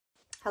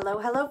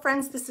Hello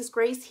friends, this is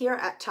Grace here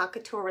at Chalk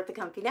Couture with the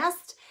Comfy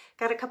Nest.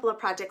 Got a couple of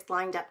projects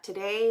lined up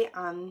today.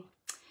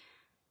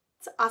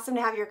 It's awesome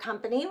to have your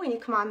company. When you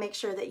come on, make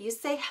sure that you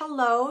say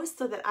hello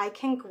so that I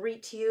can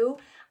greet you.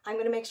 I'm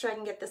going to make sure I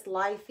can get this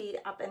live feed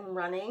up and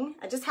running.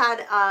 I just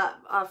had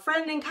a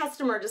friend and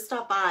customer just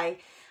stop by.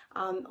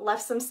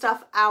 Left some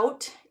stuff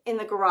out in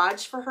the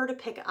garage for her to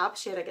pick up.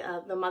 She had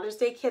the Mother's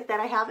Day kit that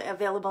I have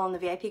available in the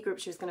VIP group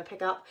she was going to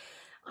pick up.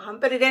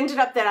 But it ended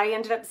up that I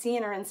ended up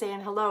seeing her and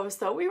saying hello.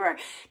 So we were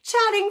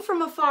chatting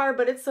from afar,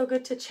 but it's so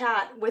good to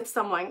chat with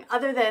someone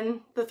other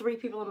than the 3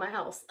 people in my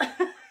house.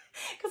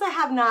 Because I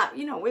have not,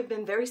 we've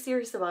been very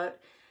serious about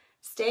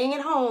staying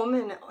at home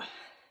and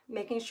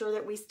making sure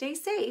that we stay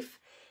safe.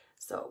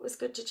 So it was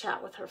good to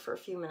chat with her for a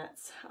few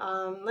minutes.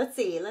 Let's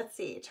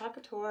see, Chalk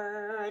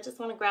Couture. I just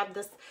want to grab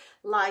this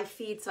live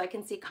feed so I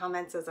can see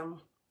comments as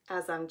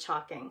I'm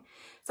chalking.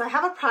 So I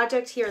have a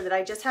project here that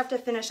I just have to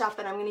finish up,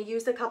 and I'm going to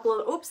use a couple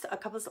of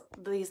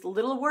these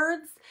little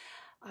words.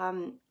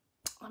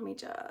 Let me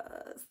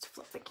just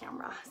flip the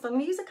camera. So I'm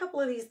going to use a couple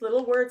of these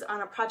little words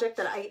on a project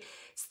that I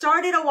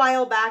started a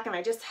while back and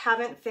I just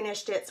haven't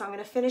finished it. So I'm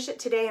going to finish it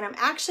today, and I'm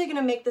actually going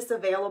to make this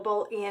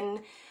available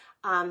in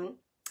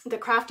the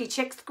Crafty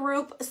Chicks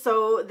group.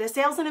 So the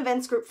sales and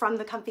events group from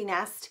the Comfy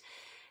Nest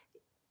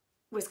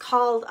was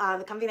called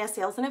the Comfy Nest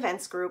Sales and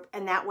Events Group,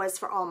 and that was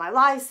for all my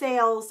live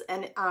sales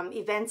and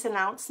events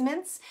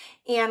announcements.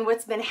 And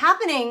what's been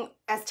happening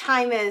as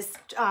time is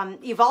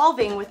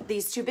evolving with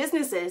these 2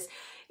 businesses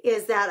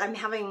is that I'm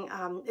having,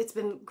 it's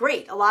been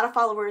great. A lot of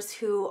followers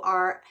who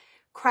are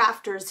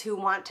crafters who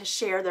want to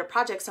share their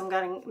projects. So I'm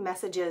getting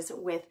messages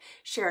with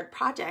shared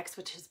projects,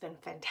 which has been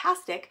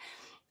fantastic.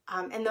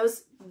 And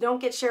those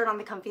don't get shared on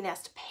the Comfy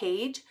Nest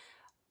page.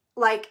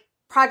 Like,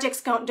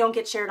 projects don't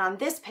get shared on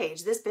this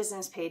page, this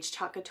business page,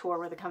 Chalk Couture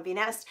with the Comfy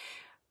Nest.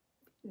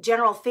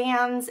 General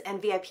fans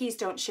and VIPs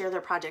don't share their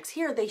projects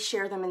here. They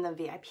share them in the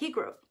VIP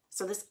group.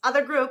 So this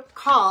other group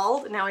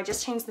called, now I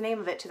just changed the name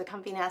of it to the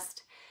Comfy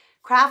Nest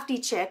Crafty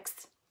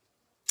Chicks.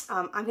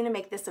 I'm going to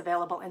make this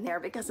available in there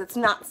because it's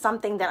not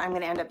something that I'm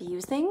going to end up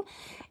using.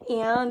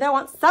 And I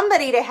want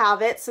somebody to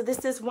have it. So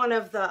this is one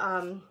of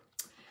the,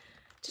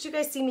 did you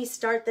guys see me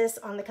start this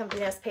on the Comfy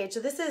Nest page? So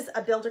this is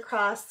a Build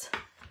Across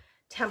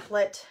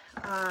template,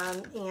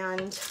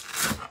 and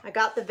I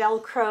got the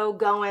Velcro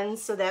going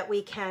so that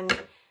we can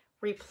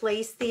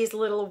replace these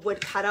little wood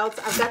cutouts.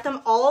 I've got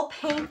them all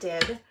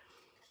painted.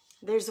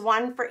 There's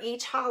one for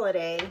each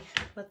holiday.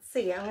 Let's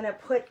see, I'm gonna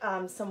put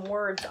some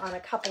words on a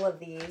couple of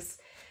these,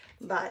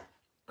 but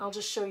I'll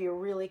just show you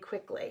really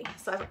quickly.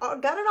 So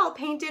I've got it all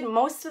painted.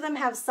 Most of them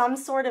have some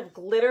sort of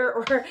glitter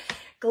or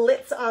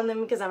glitz on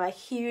them because I'm a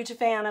huge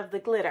fan of the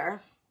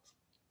glitter.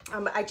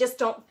 I just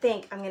don't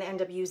think I'm going to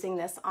end up using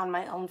this on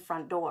my own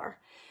front door.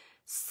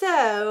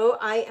 So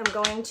I am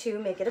going to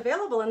make it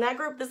available in that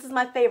group. This is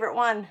my favorite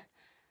one.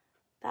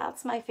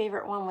 That's my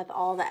favorite one with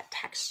all that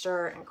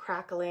texture and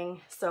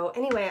crackling. So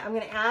anyway, I'm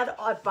going to add,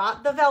 I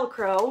bought the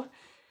Velcro,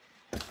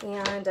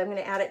 and I'm going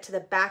to add it to the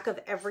back of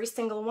every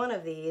single one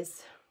of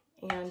these.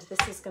 And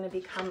this is going to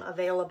become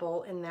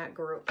available in that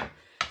group.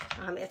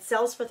 It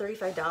sells for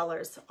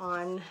 $35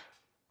 on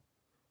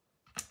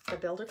the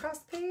Build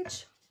Across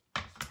page.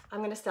 I'm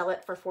going to sell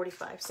it for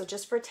 $45. So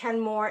just for 10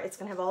 more, it's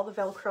going to have all the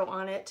Velcro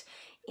on it.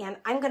 And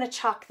I'm going to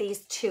chalk these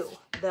 2.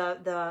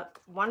 The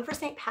one for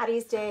St.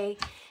 Patty's Day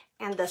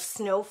and the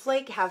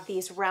Snowflake have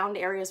these round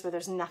areas where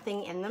there's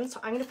nothing in them. So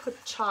I'm going to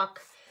put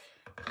chalk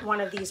one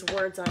of these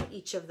words on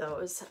each of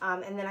those.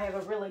 And then I have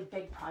a really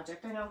big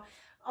project. I know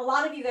a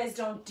lot of you guys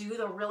don't do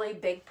the really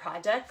big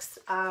projects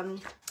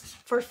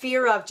for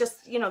fear of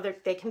just,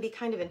 they can be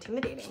kind of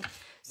intimidating.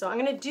 So I'm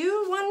going to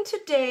do one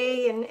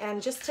today,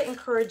 and just to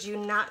encourage you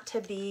not to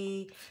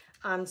be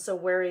so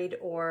worried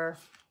or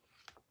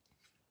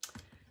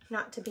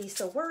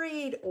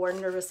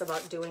nervous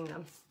about doing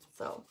them.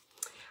 So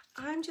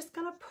I'm just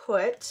going to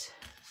put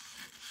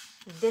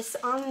this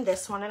on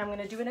this one, and I'm going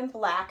to do it in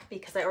black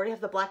because I already have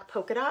the black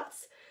polka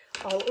dots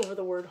all over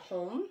the word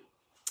home.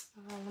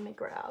 Let me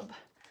grab.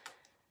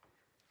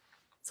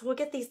 So we'll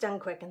get these done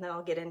quick, and then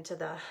I'll get into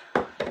the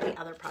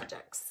other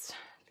projects.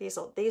 These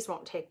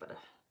won't take but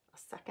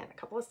a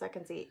couple of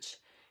seconds each,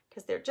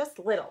 because they're just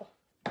little.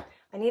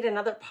 I need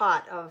another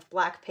pot of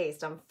black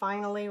paste. I'm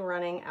finally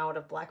running out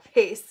of black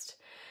paste.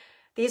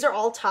 These are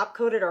all top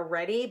coated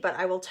already, but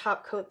I will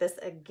top coat this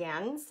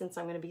again since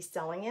I'm going to be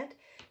selling it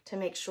to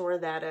make sure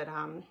that it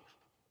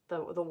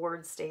the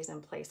word stays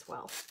in place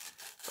well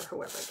for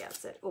whoever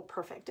gets it. Oh,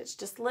 perfect. It's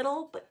just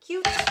little but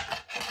cute.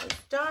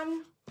 It's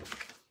done.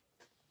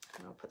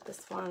 And I'll put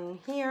this one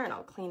here and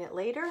I'll clean it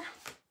later.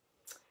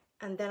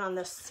 And then on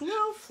the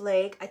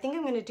Snowflake, I think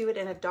I'm going to do it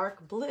in a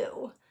dark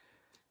blue,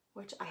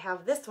 which I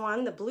have this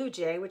one, the Blue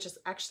Jay, which is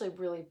actually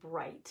really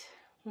bright.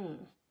 Now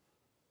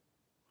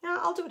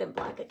I'll do it in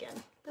black again.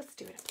 Let's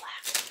do it in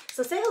black.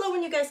 So say hello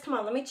when you guys come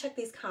on. Let me check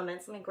these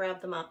comments. Let me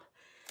grab them up.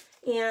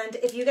 And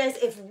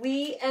if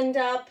we end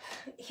up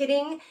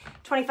hitting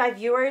 25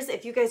 viewers,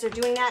 if you guys are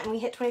doing that and we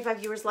hit 25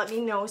 viewers, let me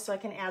know so I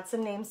can add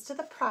some names to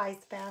the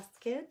prize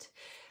basket.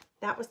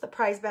 That was the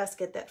prize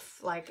basket that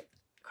like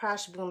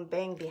crash, boom,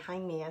 bang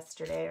behind me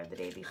yesterday or the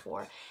day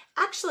before.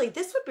 Actually,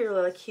 this would be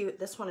really cute,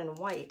 this one in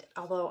white,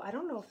 although I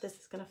don't know if this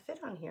is gonna fit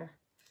on here.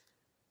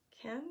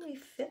 Can we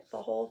fit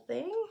the whole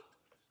thing?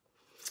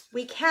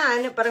 We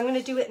can, but I'm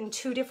gonna do it in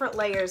 2 different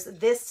layers.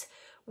 This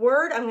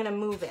word, I'm gonna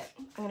move it.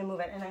 I'm gonna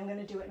move it, and I'm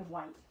gonna do it in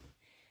white.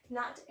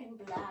 Not in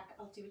black,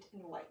 I'll do it in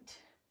white.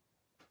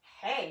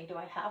 Hey, do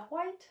I have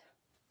white?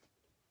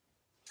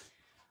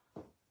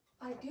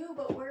 I do,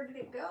 but where did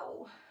it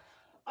go?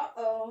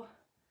 Uh-oh.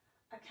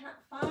 I cannot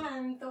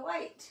find the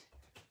white.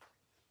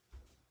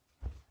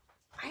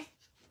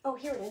 Oh,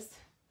 here it is.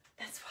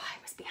 That's why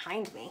it was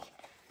behind me.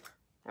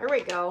 There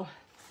we go.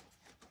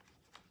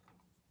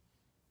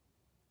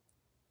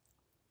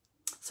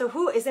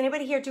 So is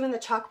anybody here doing the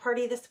chalk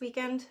party this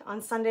weekend?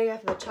 On Sunday, I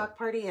have the chalk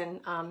party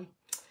and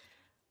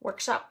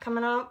workshop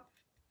coming up.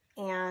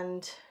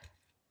 And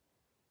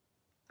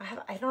I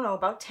have, I don't know,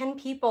 about 10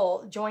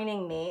 people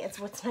joining me.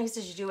 What's nice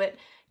is you do it.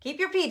 Keep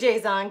your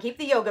PJs on, keep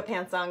the yoga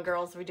pants on,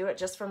 girls. We do it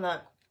just from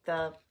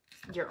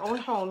your own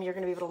home. You're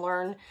gonna be able to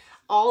learn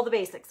all the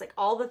basics, like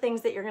all the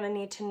things that you're gonna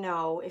need to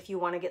know if you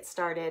wanna get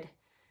started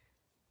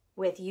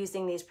with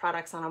using these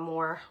products on a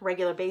more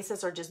regular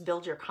basis or just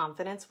build your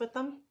confidence with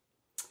them.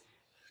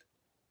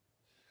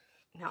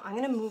 Now I'm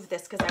gonna move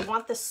this because I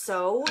want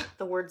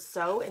the word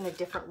sew in a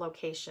different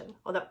location.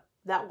 Oh,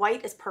 that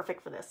white is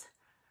perfect for this.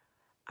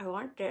 I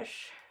want this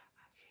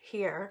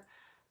here.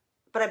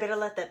 But I better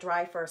let that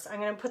dry first. I'm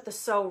gonna put the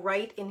sew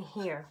right in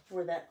here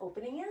where that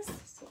opening is.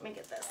 So let me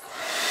get this.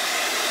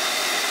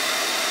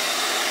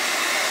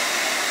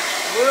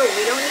 Whoa,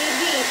 we don't need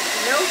heat.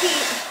 No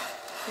heat.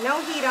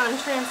 No heat on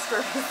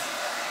transfers.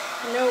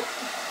 Nope.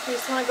 You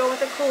just wanna go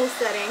with a cool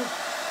setting.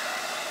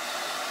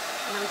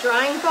 And I'm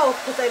drying both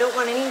because I don't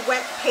want any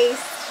wet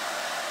paste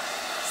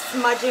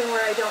smudging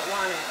where I don't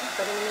want it.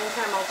 But in the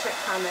meantime, I'll check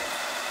comments.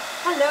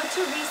 Hello,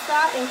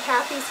 Teresa, and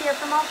Kathy's here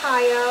from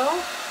Ohio.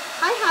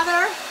 Hi,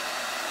 Heather.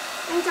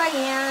 And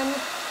Diane.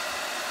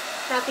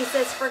 Kathy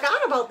says,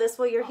 forgot about this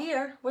while you're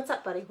here. What's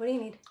up, buddy? What do you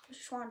need? I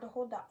just wanted to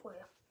hold that for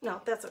you. No,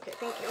 that's okay.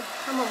 Thank you.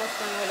 I'm almost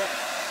done with it.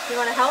 You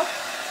want to help?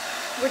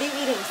 What are you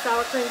eating?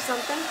 Sour cream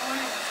something? I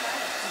want to try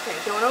it. Okay,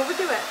 don't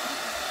overdo it.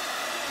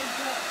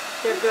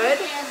 They're good?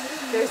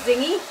 They're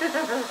zingy?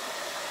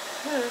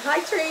 Hi,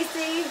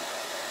 Tracy.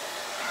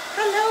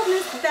 Hello,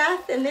 Miss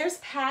Beth. And there's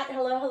Pat.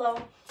 Hello,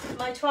 hello.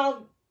 My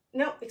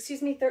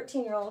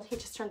 13-year-old. He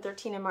just turned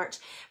 13 in March.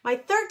 My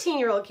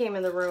 13-year-old came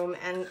in the room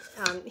and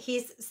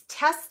he's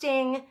taste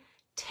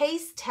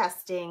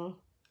testing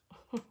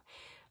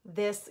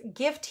this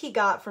gift he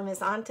got from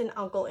his aunt and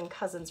uncle and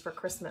cousins for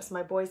Christmas.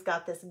 My boys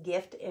got this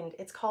gift and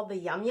it's called the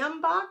Yum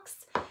Yum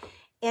Box.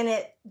 And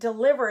it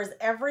delivers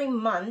every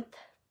month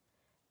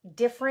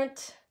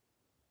different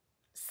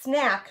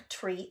snack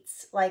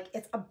treats. Like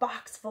it's a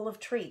box full of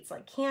treats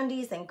like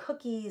candies and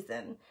cookies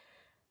and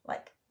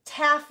like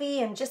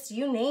taffy and just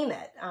you name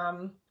it.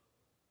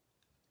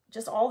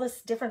 Just all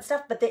this different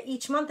stuff, but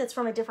each month it's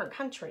from a different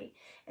country.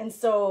 And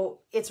so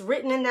it's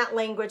written in that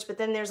language, but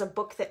then there's a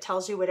book that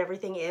tells you what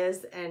everything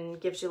is and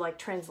gives you like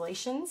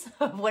translations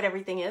of what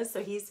everything is.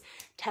 So he's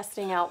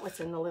testing out what's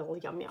in the little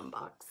Yum Yum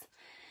box.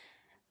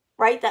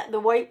 Right,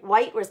 the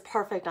white was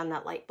perfect on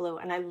that light blue,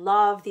 and I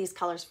love these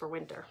colors for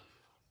winter.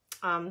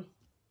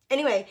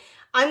 Anyway,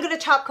 I'm gonna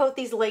top coat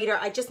these later.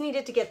 I just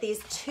needed to get these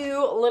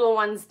 2 little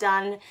ones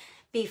done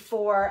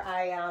before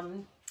I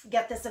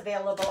get this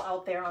available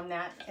out there in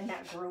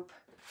that group.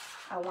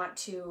 I want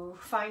to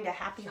find a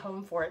happy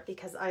home for it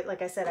because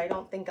like I said, I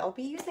don't think I'll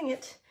be using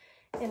it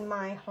in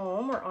my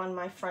home or on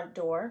my front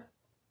door.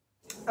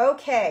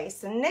 Okay,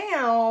 so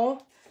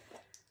now,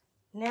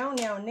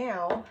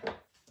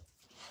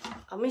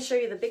 let me show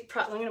you the big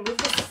I'm gonna move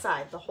this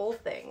aside, the whole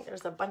thing.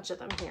 There's a bunch of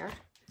them here.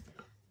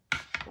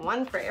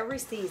 One for every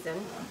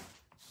season.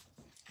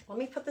 Let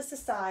me put this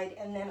aside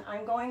and then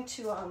I'm going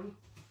to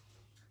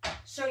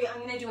show you,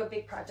 I'm gonna do a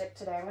big project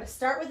today. I'm gonna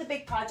start with a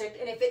big project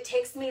and if it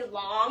takes me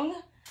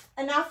long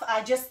enough,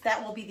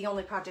 that will be the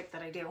only project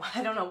that I do.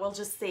 I don't know, we'll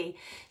just see.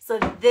 So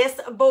this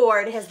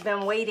board has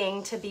been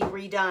waiting to be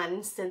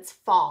redone since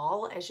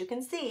fall, as you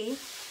can see.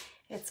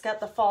 It's got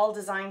the fall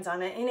designs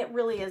on it and it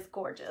really is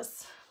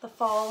gorgeous. The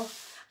fall,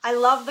 I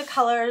love the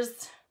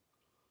colors.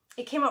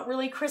 It came out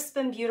really crisp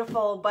and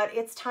beautiful, but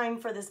it's time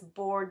for this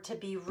board to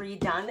be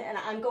redone and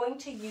I'm going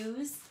to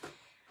use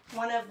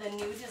one of the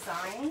new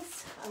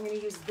designs. I'm going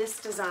to use this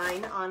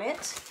design on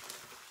it.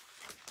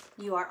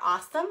 You are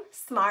awesome,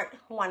 smart,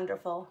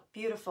 wonderful,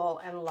 beautiful,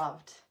 and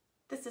loved.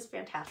 This is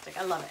fantastic.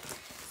 I love it.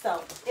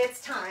 So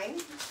it's time.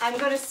 I'm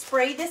going to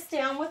spray this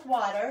down with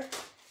water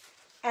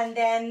and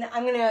then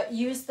I'm going to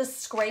use the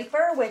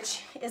scraper,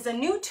 which is a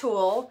new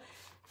tool.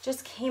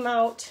 Just came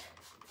out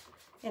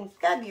in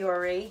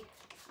February.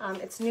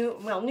 It's new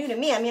to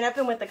me. I mean, I've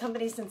been with the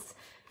company since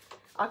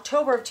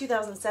October of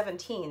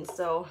 2017,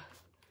 so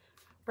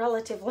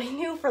relatively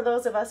new for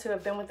those of us who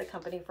have been with the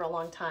company for a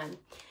long time.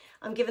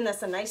 I'm giving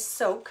this a nice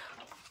soak.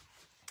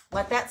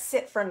 Let that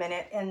sit for a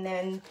minute, and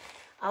then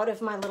out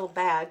of my little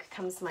bag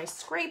comes my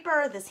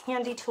scraper, this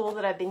handy tool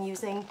that I've been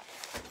using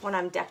when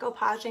I'm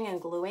decoupaging and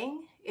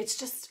gluing. It's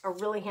just a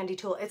really handy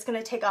tool. It's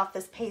gonna take off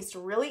this paste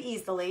really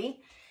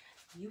easily.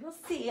 You will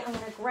see. I'm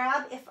gonna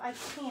grab, if I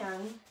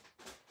can,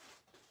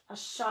 a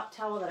shop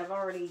towel that I've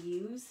already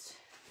used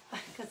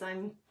because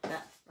I'm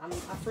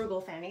a frugal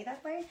fanny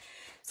that way.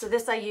 So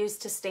this I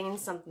used to stain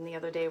something the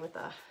other day with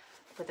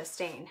a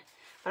stain,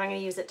 but I'm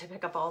gonna use it to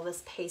pick up all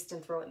this paste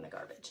and throw it in the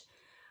garbage.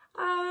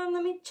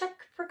 Let me check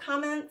for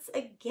comments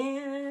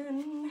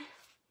again.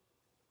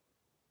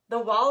 The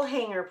wall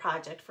hanger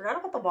project. Forgot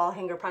about the wall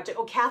hanger project.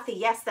 Oh, Kathy,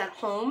 yes, that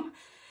home.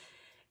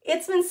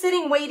 It's been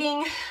sitting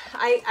waiting.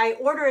 I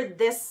ordered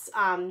this.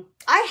 I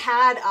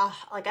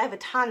have a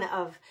ton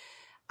of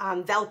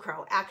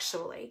Velcro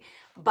actually,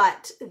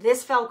 but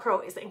this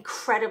Velcro is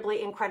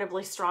incredibly,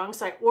 incredibly strong.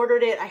 So I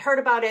ordered it. I heard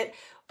about it,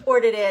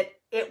 ordered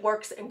it. It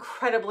works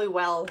incredibly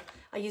well.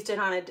 I used it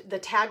on the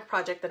tag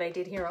project that I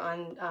did here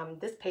on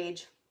this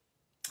page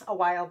a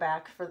while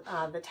back for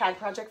the tag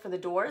project for the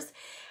doors.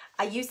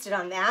 I used it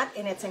on that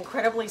and it's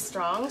incredibly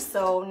strong.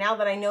 So now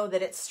that I know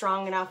that it's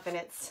strong enough and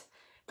it's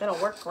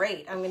gonna work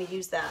great, I'm gonna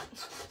use that.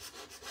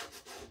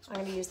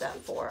 I'm gonna use that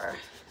for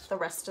the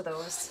rest of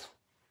those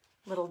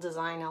little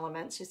design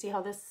elements. You see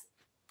how this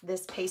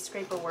paste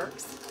scraper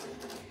works?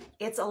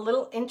 It's a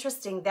little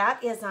interesting.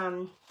 That is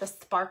the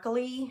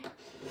sparkly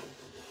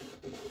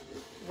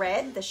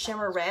red, the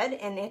shimmer red,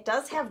 and it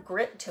does have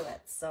grit to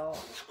it. So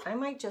I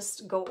might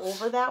just go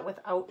over that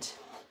without,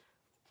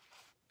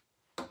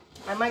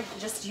 I might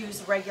just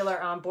use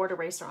regular board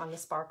eraser on the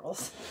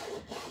sparkles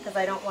because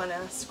I don't want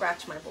to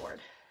scratch my board.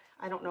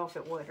 I don't know if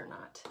it would or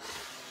not,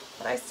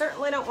 but I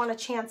certainly don't want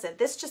to chance it.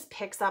 This just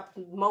picks up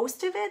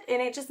most of it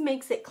and it just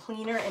makes it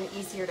cleaner and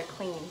easier to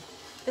clean.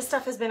 This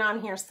stuff has been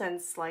on here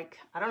since, like,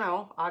 I don't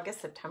know,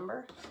 August,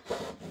 September.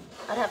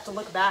 I'd have to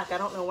look back. I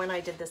don't know when I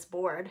did this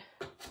board.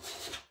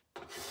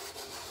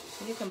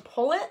 You can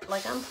pull it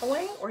like I'm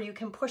pulling, or you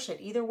can push it,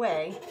 either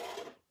way.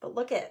 But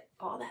look at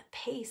all that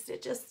paste.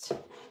 It just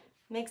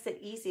makes it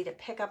easy to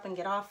pick up and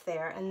get off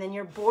there. And then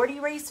your board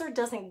eraser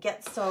doesn't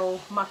get so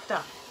mucked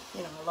up.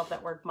 You know, I love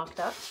that word, mucked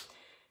up.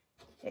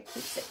 It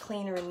keeps it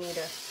cleaner and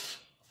neater.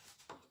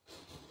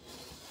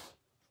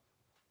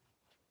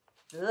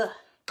 Ugh.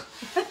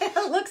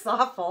 It looks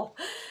awful.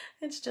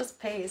 It's just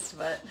paste,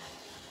 but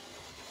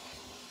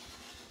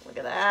look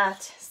at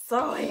that.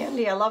 So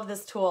handy. I love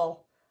this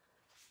tool.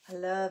 I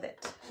love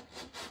it.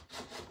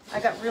 I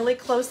got really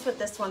close with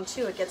this one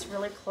too. It gets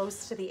really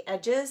close to the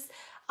edges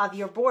of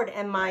your board,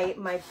 and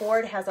my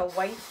board has a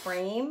white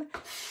frame,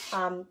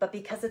 but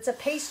because it's a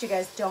paste, you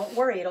guys, don't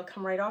worry, it'll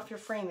come right off your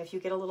frame. If you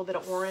get a little bit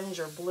of orange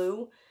or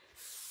blue,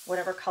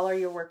 whatever color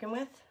you're working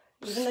with,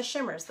 even the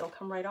shimmers, they'll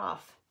come right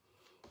off.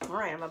 All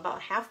right, I'm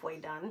about halfway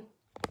done.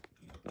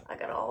 I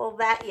got all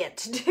that yet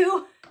to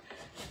do.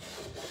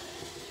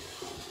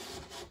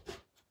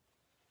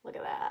 Look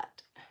at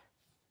that.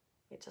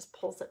 It just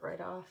pulls it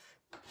right off.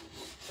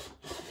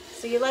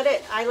 So you let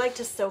it, I like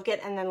to soak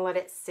it and then let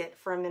it sit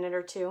for a minute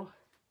or two.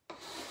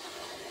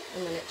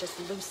 And then it just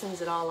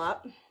loosens it all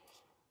up.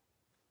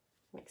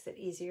 Makes it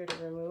easier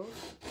to remove.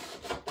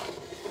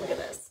 Look at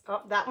this.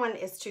 Oh, that one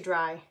is too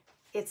dry.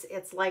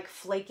 It's like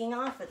flaking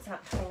off. It's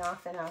not coming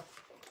off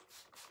enough.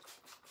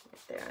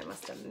 Right there, I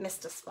must have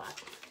missed a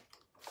spot.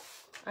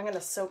 I'm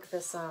gonna soak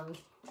this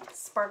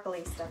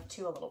sparkly stuff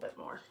too a little bit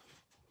more.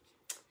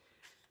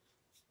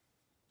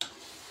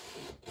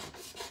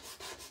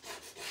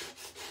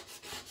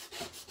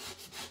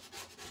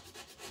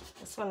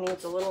 This one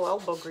needs a little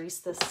elbow grease.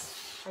 This,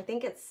 I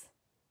think it's,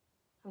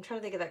 I'm trying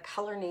to think of that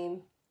color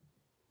name.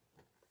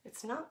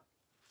 It's not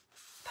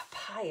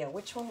papaya.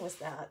 Which one was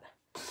that?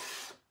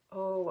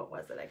 Oh, what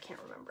was it? I can't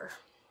remember.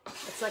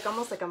 It's like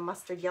almost like a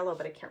mustard yellow,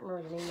 but I can't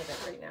remember the name of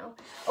it right now.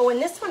 Oh, and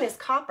this one is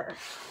copper.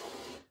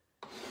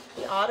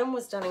 The autumn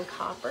was done in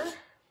copper.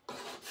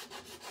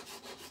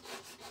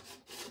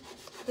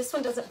 This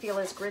one doesn't feel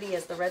as gritty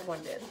as the red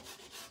one did.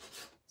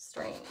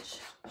 Strange.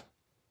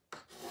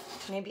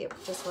 Maybe it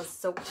just was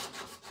soaked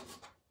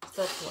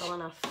well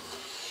enough.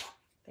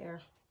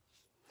 There.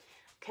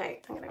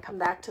 Okay, I'm gonna come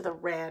back to the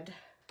red.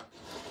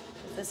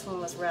 This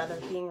one was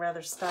being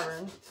rather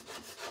stubborn.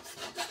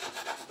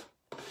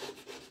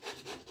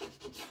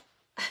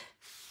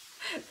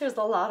 There's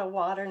a lot of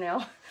water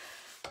now.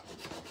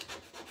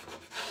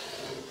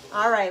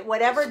 All right,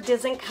 whatever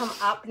doesn't come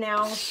up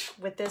now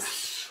with this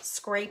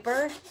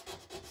scraper,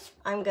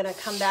 I'm gonna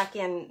come back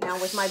in now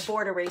with my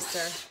board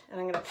eraser and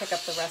I'm gonna pick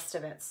up the rest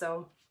of it.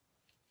 So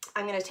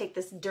I'm gonna take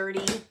this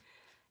dirty,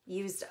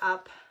 used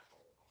up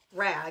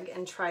rag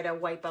and try to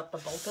wipe up the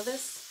bulk of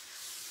this.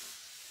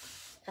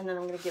 And then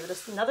I'm gonna give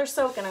it another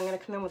soak and I'm gonna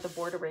come in with a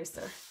board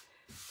eraser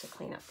to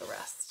clean up the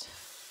rest.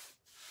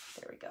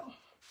 There we go.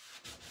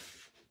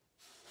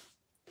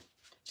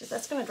 Just,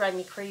 that's gonna drive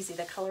me crazy,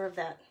 the color of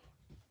that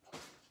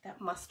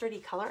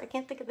mustardy color. I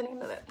can't think of the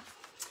name of it.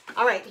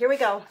 All right, here we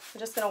go. I'm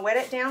just gonna wet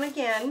it down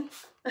again.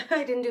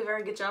 I didn't do a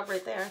very good job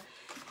right there.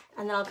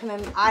 And then I'll come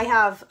in. I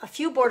have a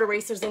few board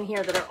erasers in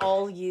here that are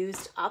all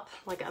used up,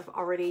 like I've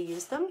already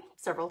used them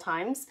several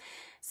times.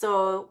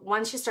 So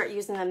once you start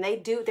using them,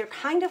 they're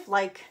kind of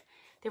like,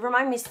 they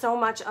remind me so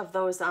much of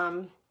those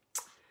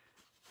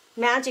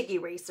magic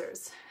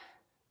erasers,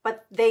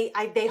 but they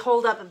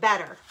hold up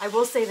better. I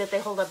will say that they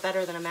hold up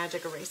better than a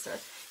magic eraser,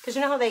 because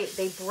you know how they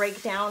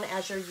break down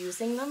as you're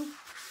using them?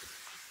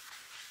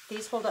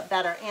 These hold up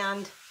better,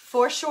 and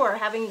for sure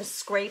having the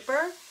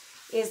scraper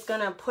is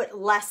gonna put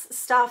less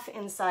stuff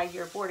inside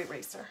your board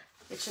eraser.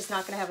 It's just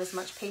not gonna have as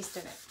much paste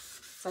in it.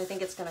 So I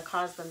think it's gonna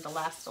cause them to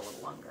last a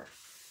little longer.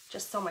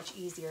 Just so much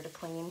easier to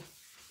clean.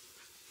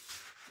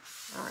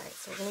 All right,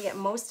 so we're gonna get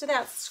most of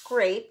that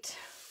scraped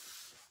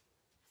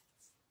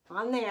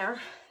on there.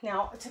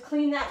 Now to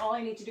clean that, all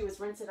I need to do is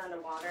rinse it under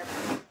water.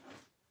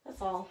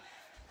 That's all.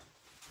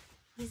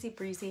 Easy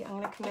breezy. I'm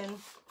gonna come in,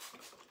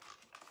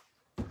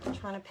 I'm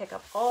trying to pick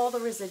up all the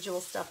residual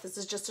stuff. This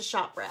is just a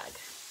shop rag.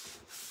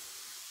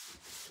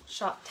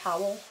 Shop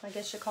towel, I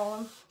guess you call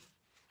them.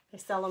 They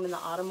sell them in the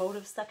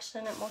automotive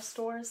section at most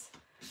stores,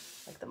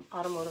 like the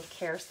automotive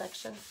care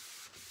section.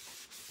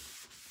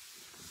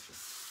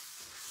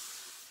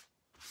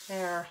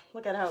 There,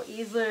 look at how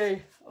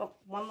easy. Oh,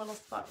 one little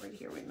spot right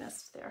here we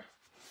missed there.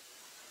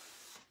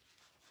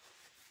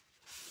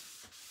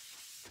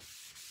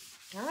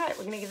 All right,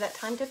 we're gonna give that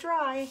time to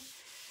dry.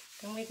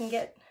 Then we can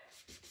get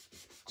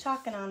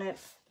chalking on it.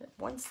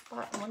 One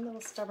spot, one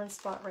little stubborn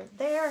spot right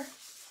there.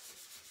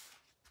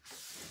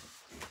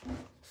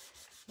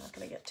 Not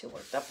gonna get too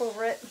worked up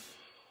over it.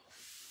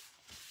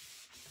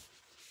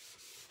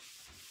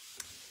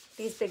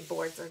 These big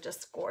boards are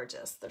just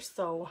gorgeous. They're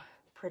so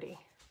pretty.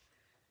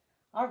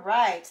 All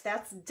right,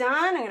 that's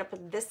done. I'm gonna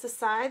put this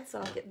aside so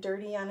I don't get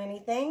dirty on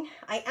anything.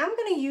 I am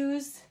gonna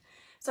use,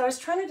 so I was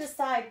trying to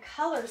decide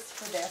colors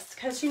for this,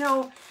 because you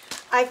know,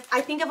 I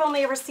think I've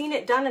only ever seen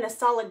it done in a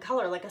solid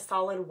color, like a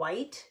solid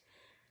white.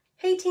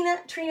 Hey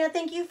Trina,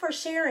 thank you for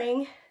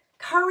sharing.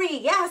 Curry,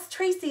 yes,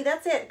 Tracy,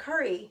 that's it,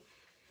 curry.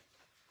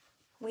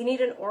 We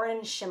need an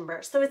orange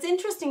shimmer. So it's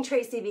interesting,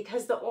 Tracy,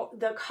 because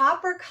the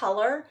copper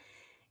color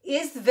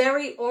is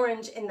very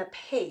orange in the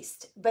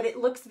paste, but it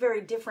looks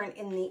very different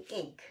in the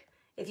ink.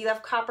 If you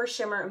have copper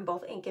shimmer in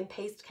both ink and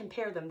paste,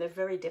 compare them. They're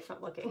very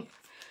different looking.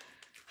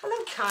 Hello,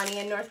 Connie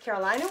in North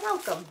Carolina.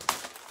 Welcome.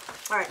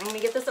 All right, I'm going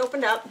to get this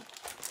opened up.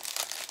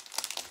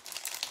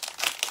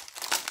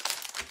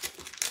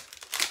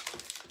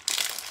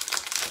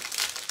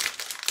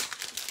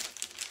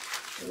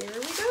 Here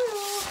we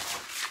go.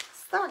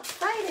 So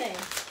exciting.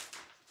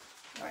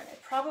 All right, I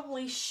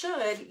probably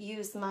should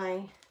use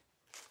my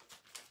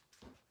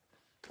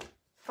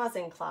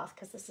fuzzing cloth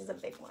because this is a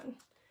big one.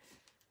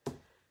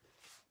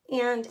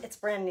 And it's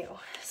brand new.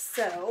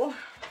 So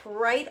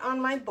right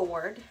on my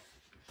board,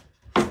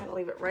 I'm gonna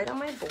leave it right on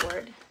my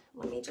board.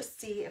 Let me just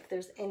see if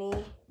there's any,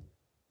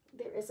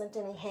 there isn't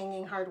any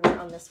hanging hardware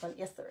on this one.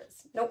 Yes, there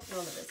is. Nope, no,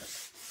 there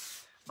isn't.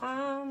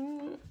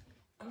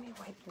 Let me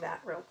wipe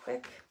that real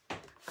quick.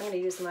 I'm gonna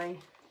use my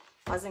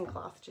fuzzing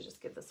cloth to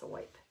just give this a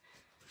wipe.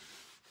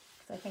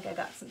 I think I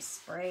got some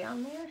spray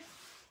on there.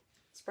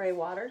 Spray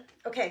water.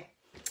 Okay,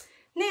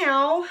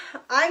 now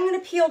I'm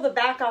gonna peel the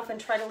back off and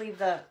try to leave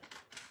the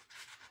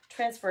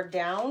transfer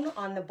down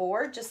on the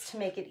board just to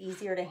make it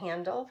easier to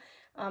handle.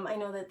 I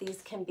know that these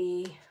can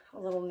be a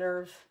little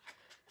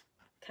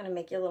kind of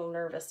make you a little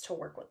nervous to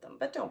work with them,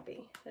 but don't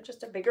be. They're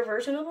just a bigger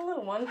version of the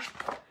little one.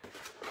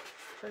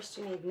 First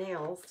you need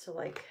nails to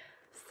like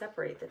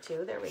separate the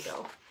two. There we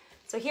go.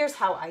 So here's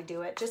how I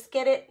do it. Just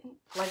get it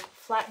like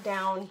flat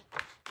down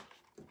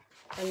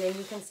and then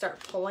you can start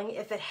pulling.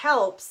 If it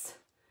helps,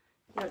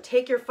 you know,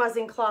 take your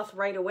fuzzing cloth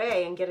right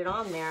away and get it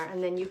on there,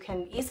 and then you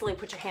can easily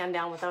put your hand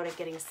down without it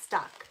getting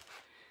stuck.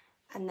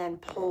 And then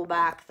pull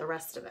back the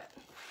rest of it.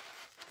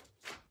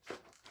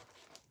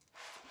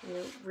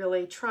 You're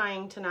really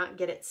trying to not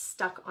get it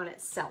stuck on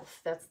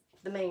itself. That's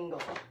the main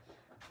goal.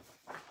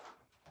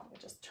 It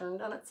just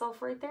turned on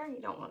itself right there.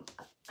 You don't want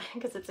that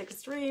because it's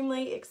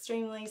extremely,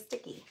 extremely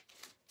sticky.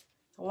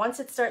 Once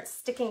it starts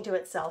sticking to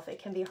itself,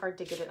 it can be hard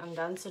to get it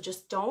undone. So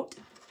just don't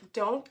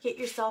get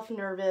yourself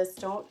nervous.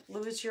 Don't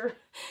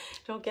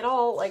get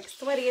all like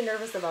sweaty and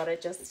nervous about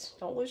it. Just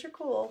don't lose your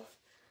cool.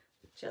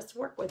 Just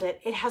work with it.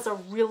 It has a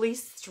really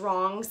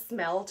strong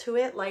smell to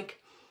it.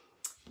 Like,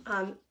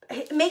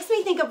 it makes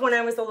me think of when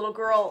I was a little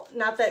girl,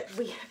 not that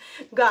we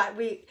got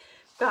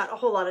a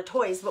whole lot of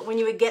toys, but when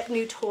you would get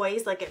new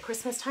toys, like at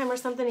Christmas time or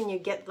something, and you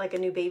get like a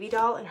new baby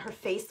doll and her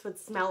face would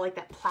smell like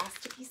that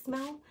plasticky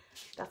smell.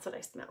 That's what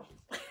I smell.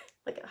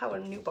 Like how a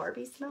new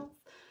Barbie smells.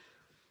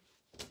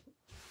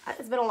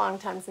 It's been a long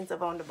time since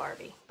I've owned a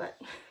Barbie,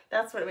 but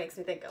that's what it makes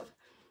me think of.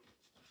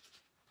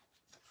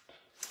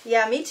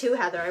 Yeah, me too,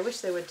 Heather. I wish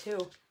they would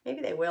too.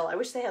 Maybe they will. I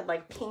wish they had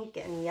like pink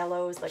and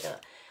yellows,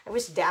 I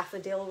wish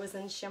daffodil was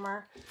in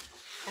shimmer.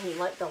 And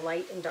like the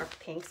light and dark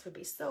pinks would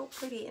be so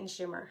pretty in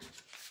shimmer.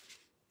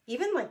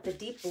 Even like the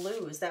deep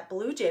blues, that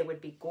blue jay would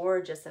be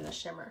gorgeous in a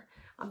shimmer.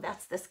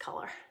 That's this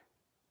color.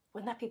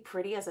 Wouldn't that be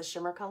pretty as a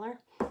shimmer color?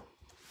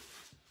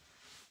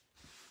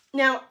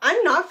 Now,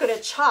 I'm not gonna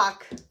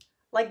chalk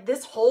like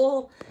this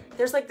whole,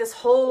 there's like this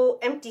whole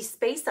empty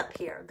space up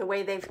here, the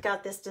way they've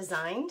got this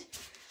designed.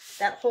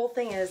 That whole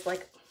thing is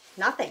like,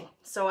 nothing.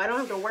 So I don't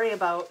have to worry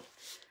about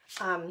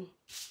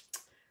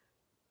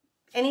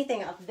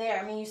anything up there.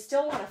 I mean, you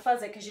still want to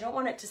fuzz it because you don't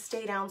want it to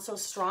stay down so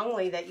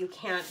strongly that you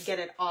can't get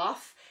it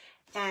off.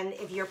 And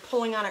if you're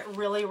pulling on it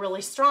really,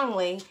 really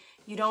strongly,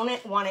 you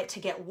don't want it to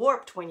get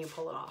warped when you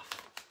pull it off.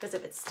 Because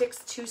if it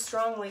sticks too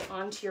strongly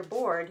onto your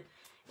board,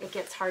 it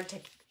gets hard to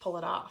pull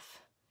it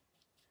off.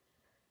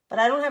 But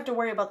I don't have to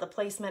worry about the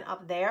placement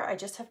up there. I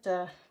just have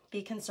to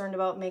be concerned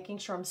about making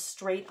sure I'm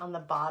straight on the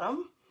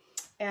bottom.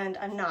 And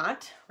I'm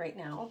not right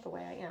now, the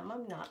way I am,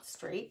 I'm not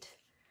straight.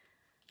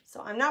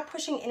 So I'm not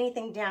pushing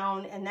anything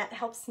down, and that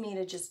helps me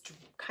to just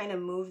kind of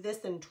move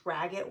this and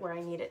drag it where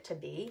I need it to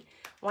be.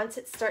 Once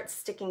it starts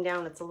sticking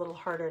down, it's a little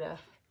harder to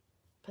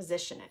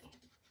position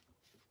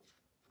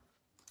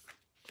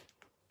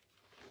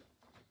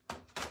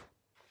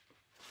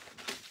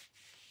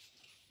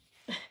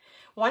it.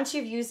 Once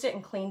you've used it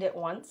and cleaned it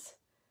once,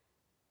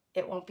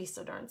 it won't be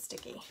so darn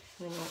sticky, and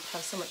then you won't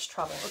have so much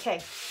trouble.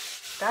 Okay,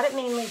 got it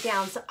mainly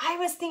down. So I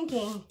was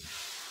thinking,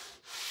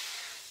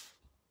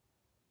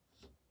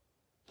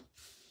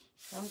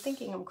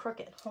 I'm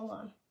crooked. Hold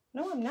on.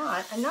 No, I'm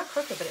not. I'm not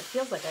crooked, but it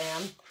feels like I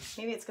am.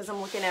 Maybe it's because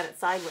I'm looking at it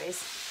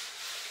sideways.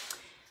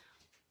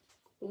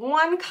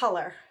 One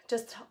color,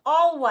 just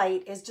all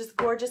white, is just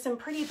gorgeous and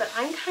pretty, but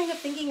I'm kind of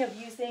thinking of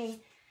using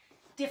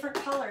different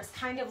colors,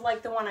 kind of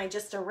like the one I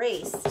just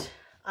erased.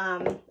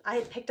 I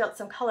had picked out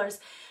some colors.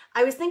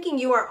 I was thinking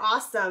You Are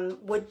Awesome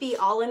would be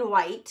all in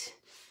white,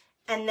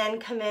 and then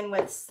come in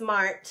with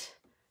Smart,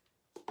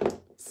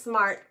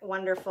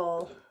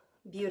 Wonderful,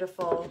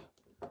 Beautiful,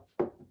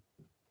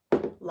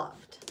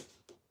 Loved.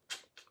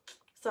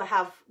 So I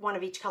have one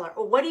of each color.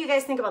 Oh, what do you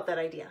guys think about that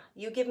idea?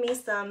 You give me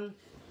some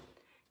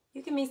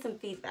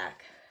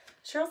feedback.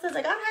 Cheryl says,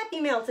 I got Happy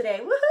Mail today.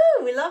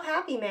 Woohoo! We love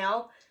Happy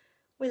Mail.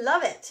 We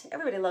love it.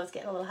 Everybody loves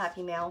getting a little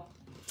Happy Mail.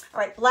 All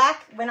right,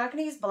 black. We're not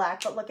going to use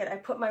black, but look at, I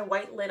put my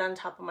white lid on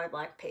top of my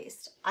black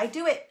paste. I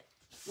do it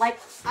like,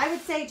 I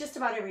would say just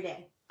about every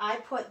day. I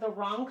put the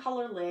wrong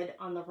color lid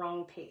on the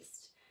wrong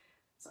paste.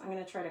 So I'm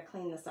going to try to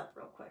clean this up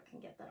real quick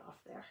and get that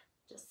off there.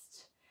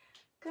 Just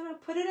gonna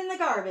put it in the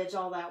garbage,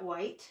 all that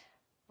white.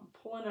 I'm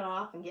pulling it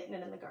off and getting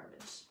it in the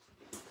garbage.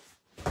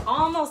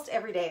 Almost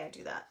every day I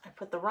do that. I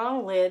put the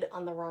wrong lid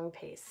on the wrong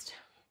paste.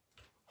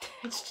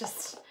 It's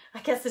just, I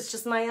guess it's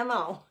just my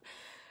MO.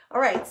 All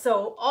right,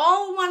 so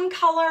all one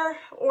color,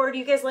 or do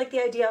you guys like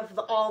the idea of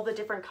all the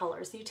different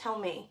colors? You tell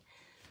me.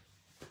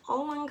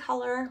 All one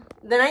color.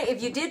 Then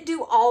if you did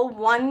do all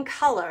one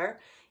color,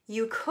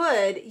 you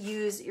could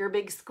use your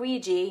big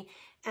squeegee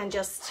and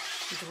just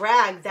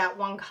drag that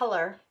one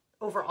color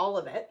over all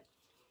of it.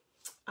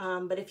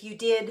 But if you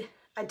did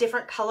a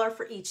different color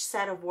for each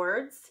set of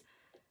words,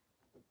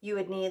 you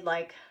would need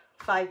like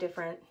 5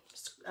 different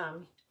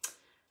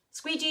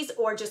squeegees,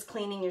 or just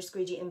cleaning your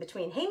squeegee in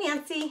between. Hey,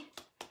 Nancy.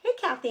 Hey,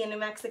 Kathy in New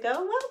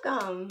Mexico.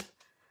 Welcome.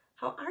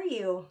 How are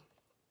you?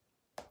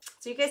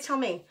 So you guys tell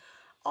me,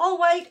 all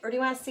white, or do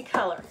you want to see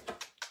color?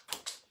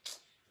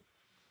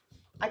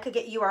 I could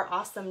get You Are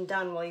Awesome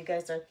done while you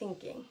guys are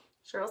thinking.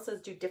 Cheryl says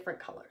do different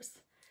colors.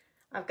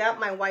 I've got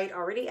my white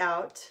already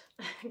out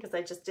because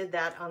I just did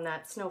that on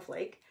that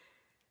snowflake.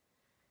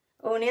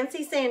 Oh,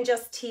 Nancy's saying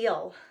just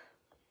teal.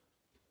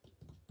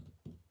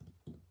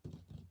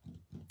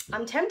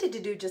 I'm tempted to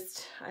do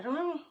just, I don't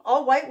know,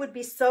 all white would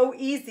be so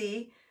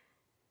easy,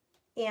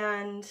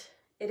 and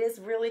it is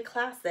really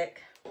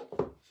classic.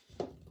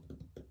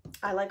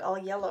 I like all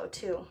yellow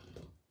too.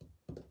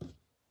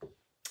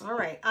 All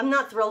right, I'm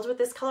not thrilled with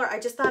this color. I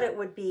just thought it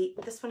would be,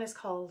 this one is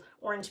called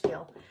Orange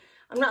Peel.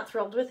 I'm not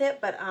thrilled with it,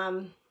 but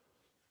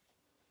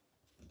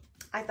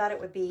I thought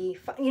it would be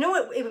fun. You know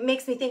what it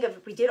makes me think of?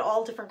 If we did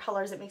all different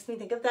colors, it makes me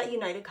think of that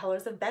United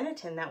Colors of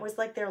Benetton. That was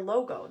like their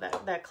logo,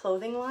 that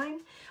clothing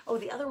line. Oh,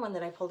 the other one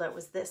that I pulled out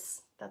was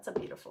this. That's a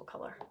beautiful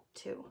color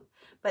too.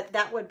 But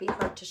that would be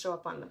hard to show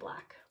up on the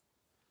black.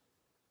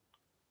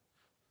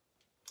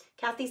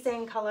 Kathy's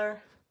saying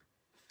color.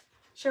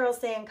 Cheryl's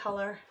saying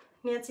color.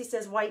 Nancy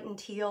says white and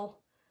teal.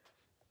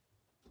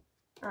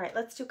 All right,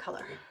 let's do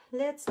color.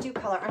 Let's do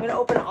color. I'm going to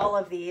open all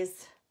of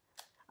these.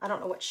 I don't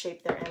know what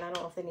shape they're in. I don't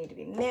know if they need to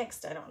be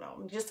mixed. I don't know.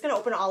 I'm just going to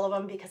open all of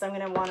them because I'm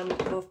going to want them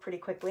to move pretty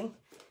quickly.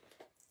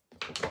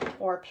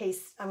 Or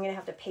paste. I'm going to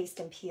have to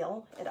paste and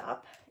peel it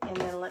up. And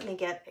then let me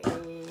get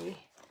a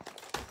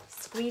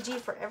squeegee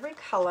for every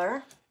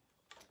color.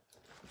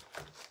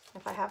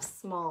 If I have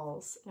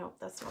smalls. No,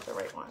 that's not the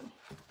right one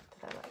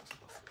that I like.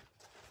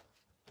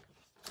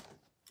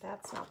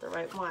 That's not the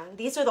right one.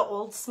 These are the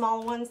old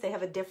small ones. They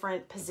have a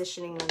different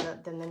positioning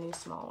than the new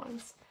small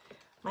ones.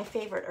 My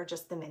favorite are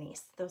just the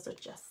minis. Those are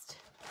just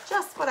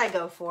what I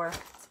go for.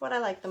 It's what I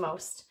like the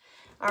most.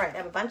 All right, I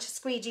have a bunch of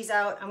squeegees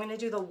out. I'm going to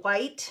do the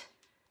white.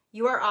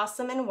 You Are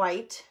Awesome in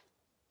white.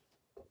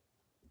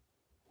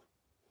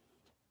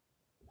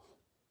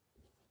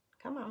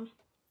 Come on.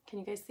 Can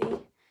you guys see?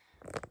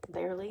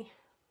 Barely.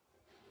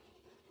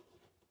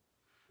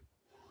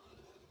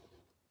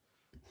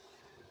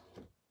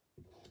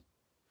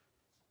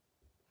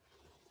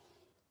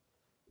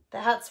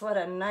 That's what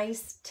a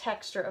nice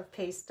texture of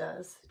paste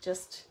does.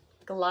 Just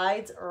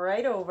glides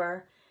right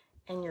over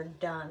and you're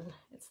done.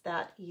 It's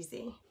that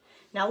easy.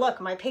 Now look,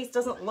 my paste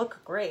doesn't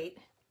look great.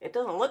 It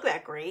doesn't look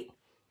that great,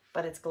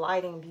 but it's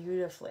gliding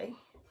beautifully.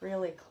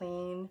 Really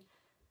clean,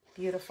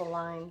 beautiful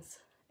lines.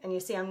 And you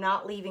see I'm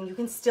not leaving, you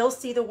can still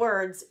see the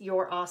words,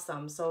 "You're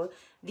awesome." So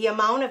the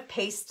amount of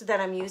paste that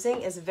I'm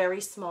using is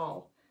very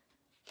small.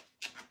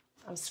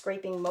 I'm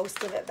scraping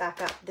most of it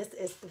back up. This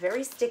is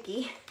very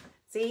sticky.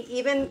 See,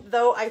 even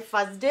though I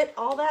fuzzed it,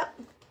 all that,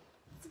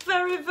 it's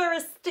very, very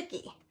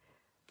sticky.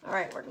 All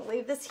right, we're gonna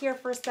leave this here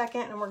for a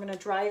second and we're gonna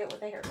dry it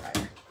with a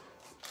hairdryer.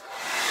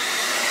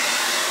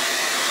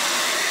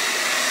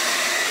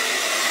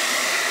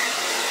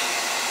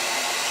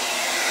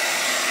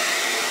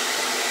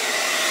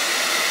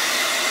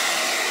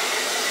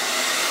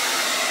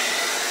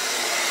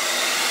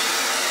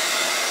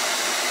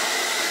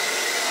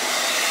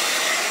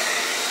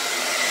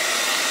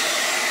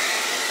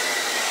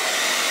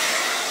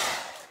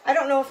 I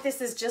don't know if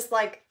this is just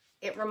like,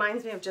 it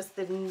reminds me of just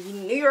the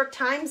New York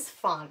Times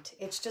font.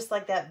 It's just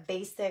like that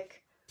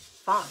basic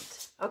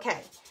font.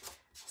 Okay,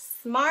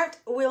 Smart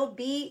will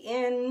be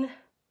in,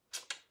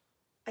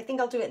 I think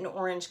I'll do it in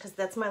orange because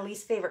that's my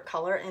least favorite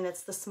color and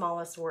it's the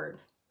smallest word.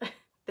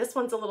 This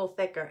one's a little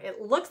thicker.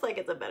 It looks like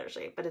it's a better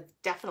shape, but it's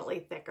definitely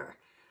thicker.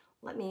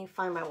 Let me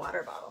find my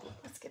water bottle.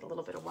 Let's get a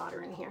little bit of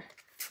water in here.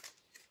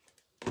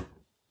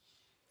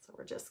 So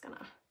we're just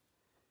gonna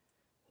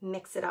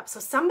mix it up.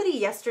 So somebody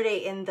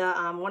yesterday in the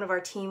one of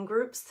our team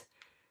groups,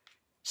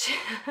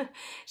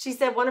 she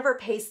said one of her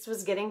pastes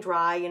was getting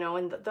dry, you know,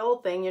 and the whole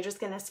thing, you're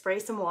just gonna spray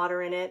some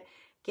water in it,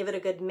 give it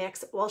a good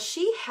mix. Well,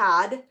 she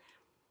had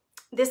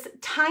this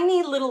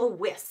tiny little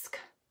whisk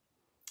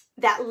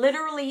that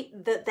literally,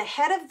 the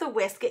head of the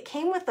whisk, it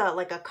came with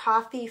like a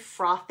coffee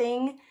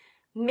frothing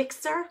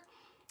mixer,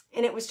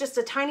 and it was just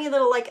a tiny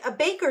little, like a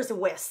baker's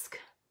whisk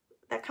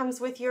that comes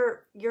with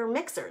your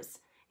mixers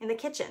in the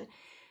kitchen.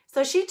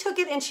 So she took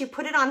it and she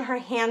put it on her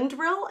hand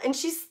drill and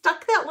she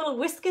stuck that little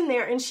whisk in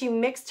there and she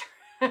mixed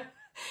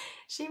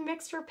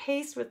her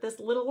paste with this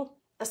little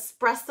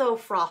espresso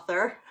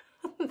frother.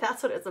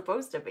 That's what it's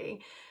supposed to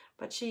be.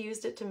 But she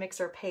used it to mix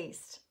her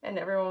paste and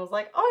everyone was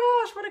like,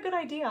 "Oh gosh, what a good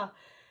idea."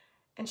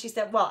 And she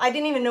said, well, I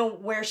didn't even know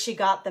where she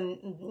got the,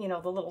 you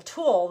know, the little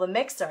tool, the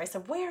mixer. I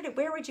said, where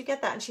would you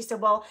get that? And she said,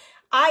 well,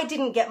 I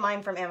didn't get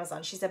mine from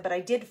Amazon. She said, but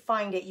I did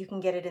find it. You can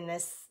get it in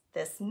this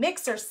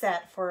mixer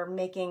set for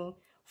making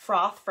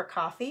froth for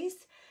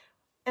coffees,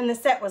 and the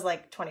set was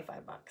like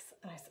 25 bucks.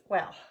 And I said,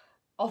 well,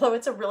 although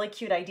it's a really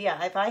cute idea,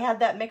 if I had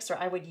that mixer,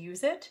 I would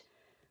use it,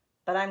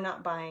 but I'm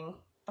not buying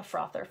a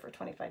frother for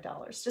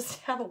 $25 just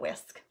to have a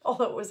whisk,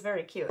 although it was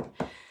very cute.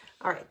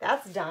 All right,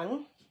 that's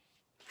done.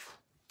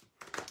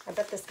 I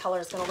bet this color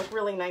is gonna look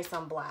really nice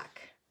on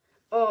black.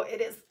 Oh, it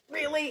is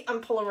really, I'm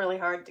pulling really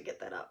hard to get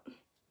that up.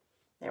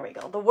 There we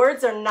go. The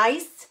words are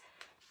nice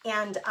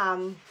and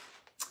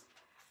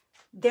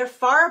they're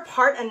far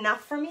apart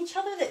enough from each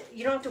other that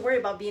you don't have to worry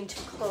about being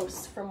too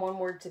close from one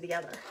word to the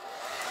other.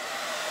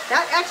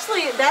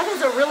 That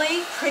is a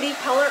really pretty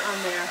color on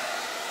there.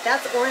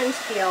 That's orange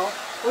peel,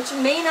 which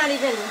I'm not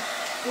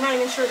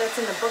even sure that's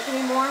in the book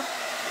anymore,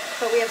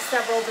 but we have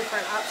several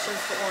different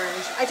options for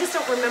orange. I just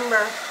don't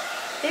remember.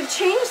 They've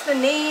changed the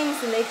names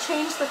and they've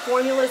changed the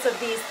formulas of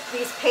these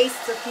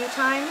pastes a few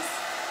times,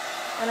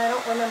 and I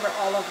don't remember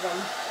all of them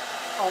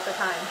all the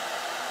time.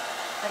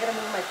 I gotta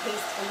move my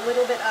paste a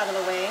little bit out of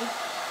the way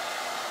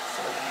so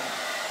the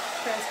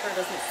transfer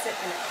doesn't sit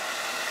in it.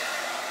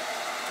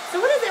 So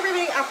what is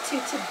everybody up to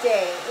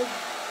today?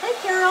 Hi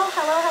Carol,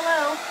 hello,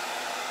 hello.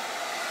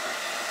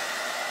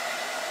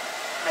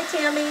 Hi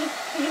Tammy.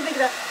 What do you think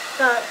of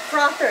the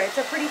frother? It's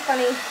a pretty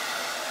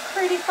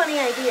funny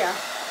idea.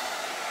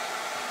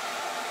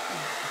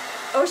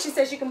 Oh, she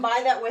says you can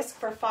buy that whisk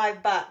for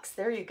 $5.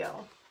 There you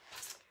go.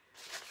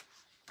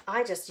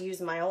 I just use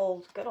my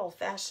good old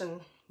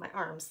fashioned, my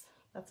arms.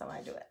 That's how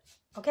I do it.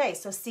 Okay,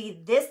 so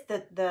see this,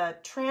 the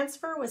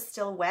transfer was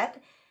still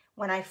wet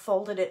when I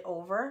folded it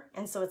over,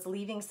 and so it's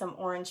leaving some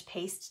orange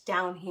paste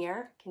down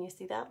here. Can you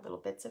see that? Little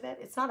bits of it.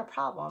 It's not a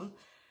problem,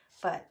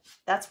 but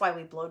that's why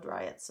we blow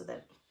dry it, so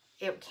that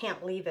it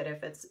can't leave it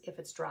if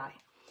it's dry.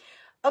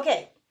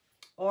 Okay,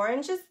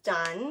 orange is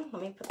done.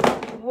 Let me put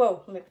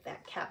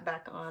that cap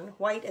back on.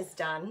 White is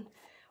done.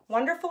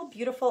 Wonderful,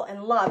 beautiful,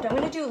 and loved. I'm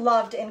going to do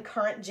loved in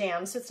currant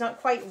jam, so it's not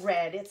quite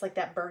red. It's like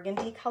that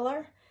burgundy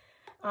color.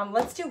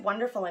 Let's do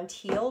wonderful and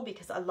teal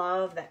because I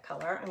love that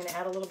color. I'm going to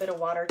add a little bit of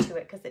water to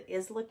it because it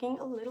is looking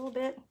a little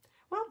bit,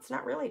 well, it's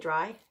not really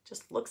dry. It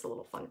just looks a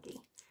little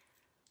funky.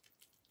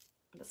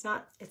 But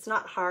it's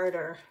not hard,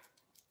 or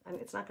I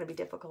mean, it's not going to be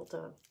difficult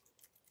to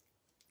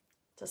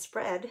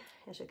spread.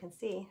 As you can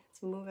see,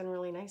 it's moving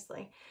really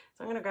nicely.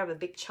 So I'm going to grab a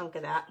big chunk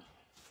of that.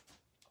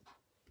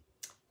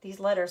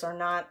 These letters are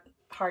not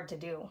hard to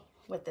do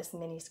with this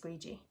mini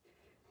squeegee.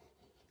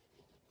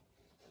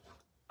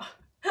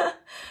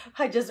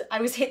 I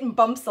was hitting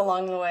bumps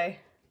along the way.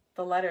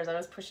 The letters, I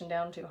was pushing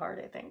down too hard,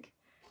 I think.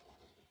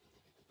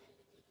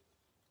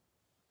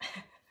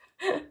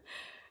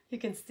 You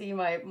can see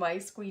my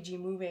squeegee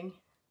moving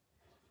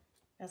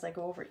as I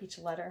go over each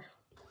letter.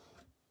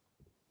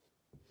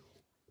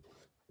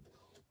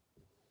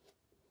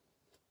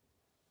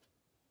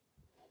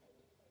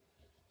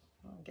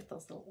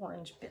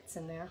 orange bits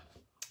in there.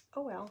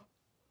 Oh well,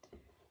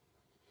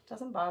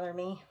 doesn't bother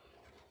me.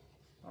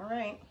 All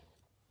right,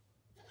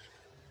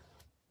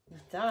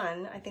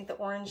 done. I think the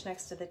orange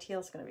next to the teal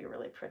is going to be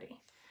really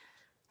pretty.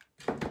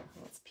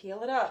 Let's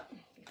peel it up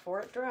before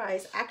it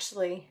dries.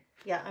 Actually,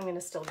 yeah, I'm going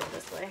to still go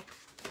this way.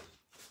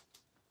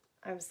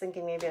 I was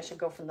thinking maybe I should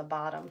go from the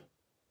bottom.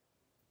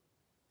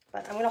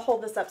 But I'm going to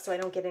hold this up so I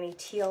don't get any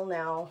teal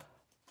now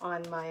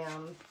on my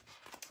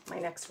my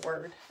next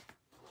word.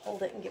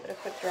 Hold it and give it a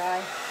quick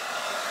dry.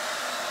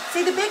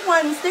 See, the big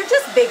ones, they're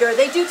just bigger.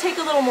 They do take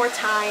a little more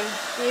time.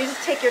 You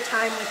just take your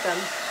time with them.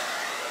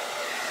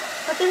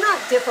 But they're not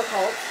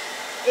difficult.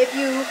 If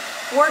you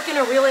work in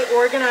a really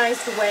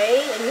organized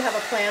way and you have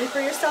a plan for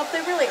yourself,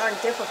 they really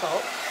aren't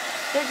difficult.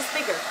 They're just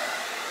bigger.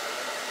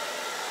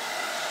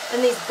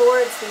 And these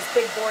boards, these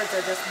big boards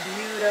are just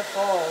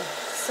beautiful.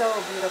 So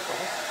beautiful.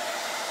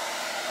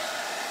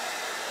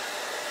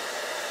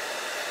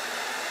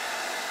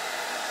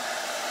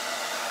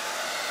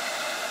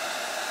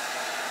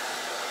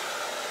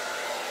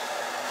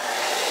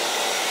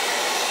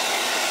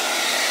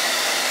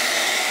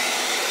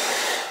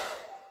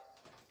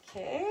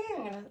 Okay,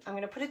 I'm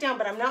gonna put it down,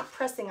 but I'm not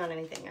pressing on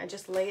anything. I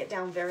just lay it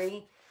down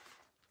very,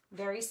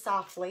 very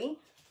softly,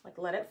 like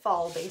let it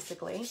fall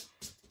basically.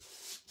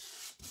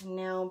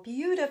 Now,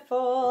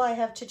 beautiful, I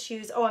have to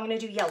choose, oh, I'm gonna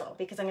do yellow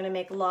because I'm gonna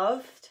make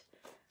loved.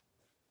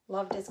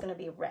 Loved is gonna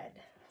be red.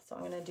 So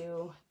I'm gonna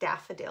do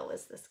daffodil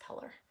is this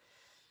color.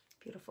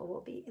 Beautiful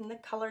will be in the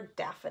color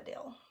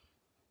daffodil,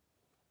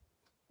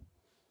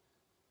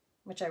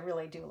 which I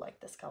really do like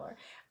this color.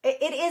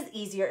 It is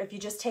easier if you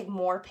just take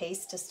more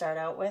paste to start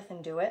out with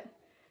and do it,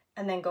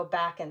 and then go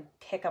back and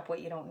pick up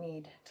what you don't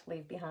need to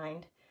leave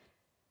behind.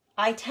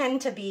 I tend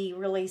to be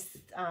really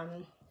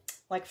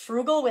like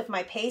frugal with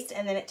my paste,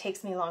 and then it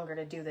takes me longer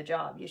to do the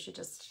job. You should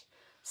just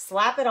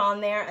slap it on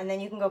there, and then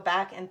you can go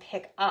back and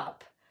pick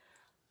up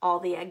all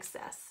the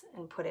excess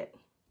and put it,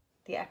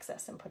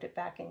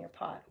 back in your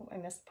pot. Oh, I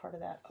missed part of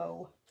that.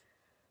 Oh.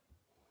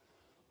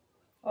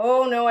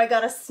 Oh no, I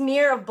got a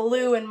smear of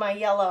blue in my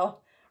yellow.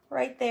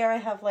 Right there I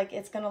have like,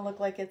 it's gonna look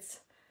like it's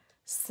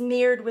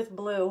smeared with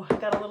blue. I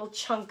got a little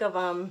chunk of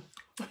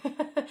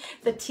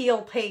the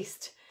teal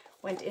paste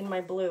went in my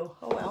blue.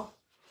 Oh well.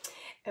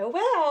 Oh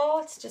well,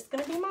 it's just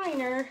gonna be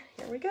minor.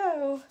 Here we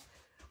go.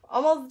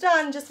 Almost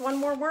done, just one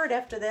more word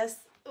after this.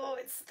 Oh,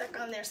 it's stuck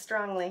on there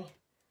strongly.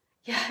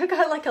 Yeah, I've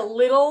got like a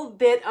little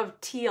bit of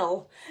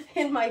teal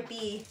in my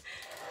bee.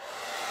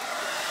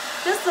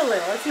 Just a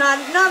little, it's not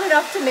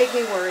enough to make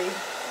me worried.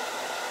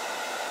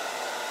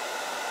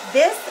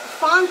 This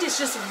font is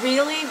just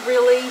really,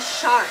 really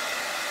sharp.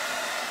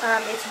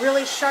 It's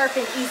really sharp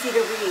and easy to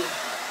read.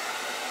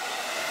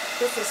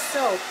 This is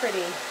so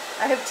pretty.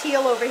 I have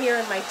teal over here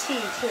in my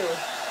tea too.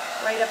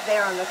 Right up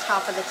there on the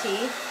top of the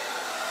tea.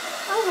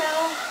 Oh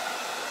well.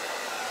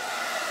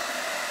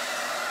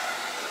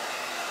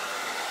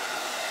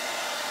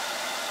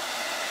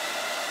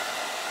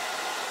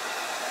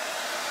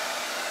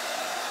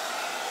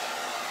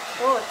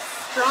 Oh, it's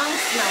strong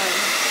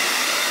smelling.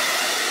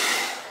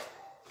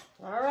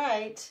 All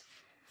right.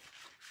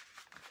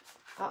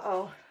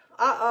 Uh-oh.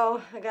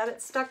 Uh-oh, I got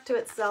it stuck to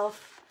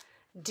itself.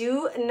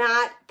 Do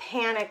not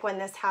panic when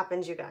this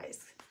happens, you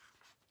guys.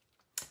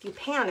 If you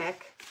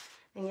panic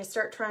and you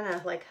start trying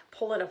to like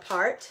pull it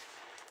apart,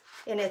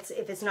 and if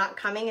it's not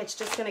coming, it's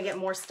just gonna get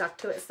more stuck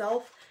to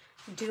itself.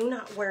 Do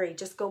not worry,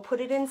 just go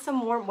put it in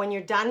some warm, when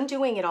you're done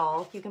doing it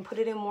all, you can put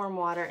it in warm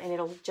water and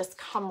it'll just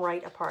come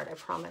right apart, I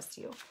promise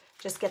you.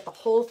 Just get the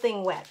whole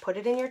thing wet. Put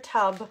it in your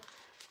tub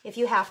if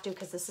you have to,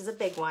 because this is a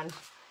big one.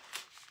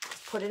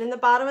 Just put it in the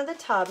bottom of the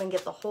tub and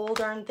get the whole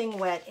darn thing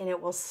wet, and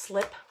it will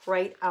slip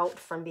right out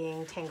from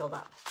being tangled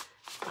up.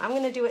 I'm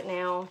gonna do it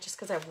now just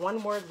because I have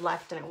one word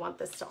left and I want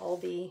this to all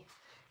be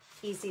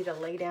easy to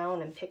lay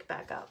down and pick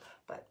back up.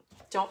 But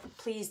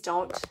please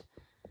don't,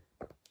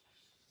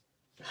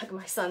 like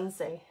my sons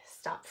say,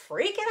 stop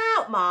freaking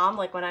out, Mom.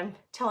 Like when I'm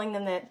telling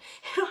them that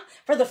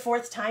for the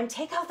 4th time,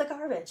 take out the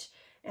garbage.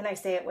 And I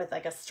say it with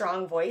like a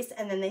strong voice,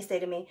 and then they say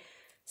to me,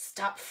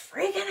 stop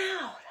freaking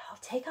out. I'll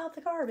take out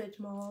the garbage,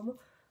 Mom.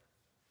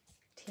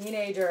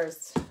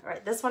 Teenagers. All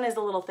right, this one is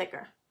a little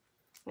thicker.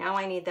 Now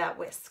I need that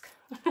whisk.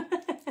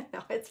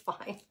 No, it's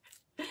fine.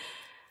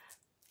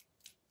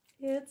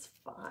 It's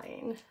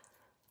fine.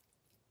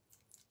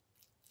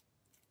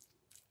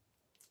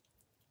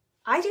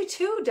 I do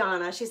too,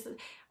 Donna.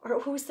 Or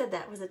who said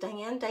that? Was it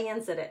Diane?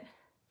 Diane said it.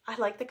 I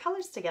like the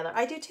colors together.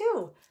 I do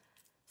too.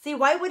 See,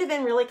 white would have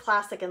been really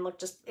classic and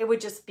it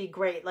would just be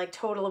great. Like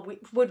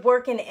would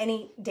work in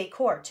any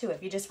decor too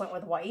if you just went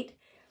with white.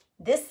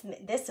 This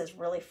is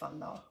really fun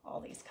though,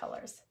 all these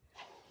colors.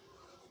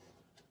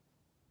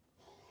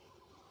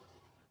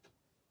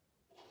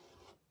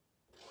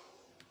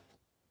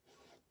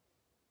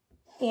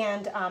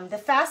 And the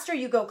faster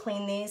you go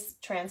clean these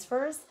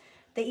transfers,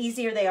 the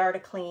easier they are to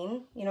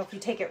clean. You know, if you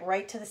take it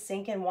right to the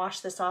sink and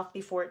wash this off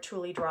before it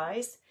truly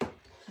dries.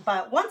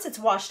 But once it's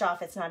washed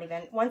off,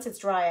 once it's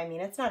dry, I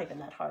mean, it's not even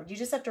that hard. You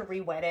just have to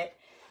re-wet it.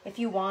 If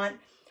you want,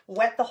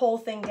 wet the whole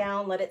thing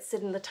down, let it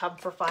sit in the tub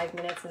for 5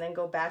 minutes, and then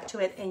go back to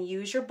it and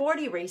use your board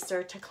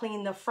eraser to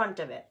clean the front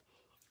of it.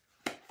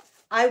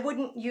 I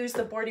wouldn't use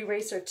the board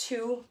eraser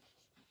too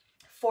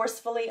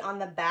forcefully on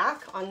the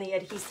back, on the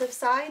adhesive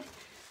side,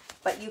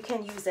 but you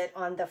can use it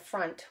on the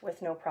front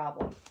with no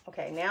problem.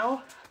 Okay,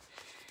 now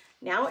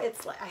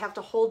it's like I have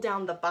to hold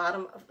down the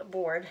bottom of the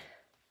board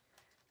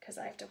because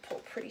I have to pull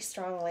pretty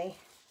strongly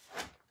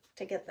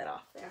to get that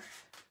off there.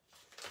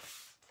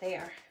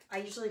 There. I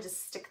usually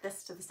just stick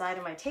this to the side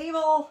of my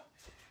table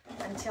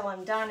until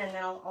I'm done, and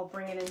then I'll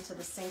bring it into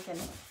the sink and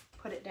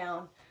put it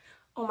down.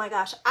 Oh my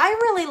gosh, I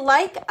really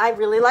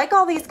like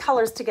all these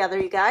colors together,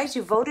 you guys.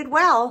 You voted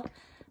well.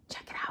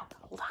 Check it out.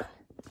 Hold on.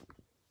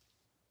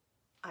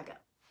 I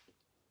got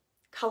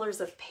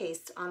colors of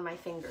paste on my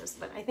fingers,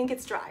 but I think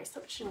it's dry,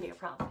 so it shouldn't be a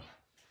problem.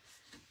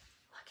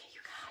 Look at you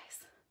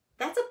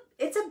guys.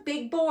 It's a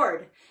big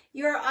board.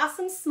 You're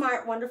awesome,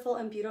 smart, wonderful,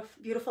 and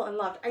beautiful and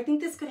loved. I think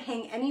this could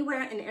hang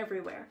anywhere and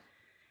everywhere.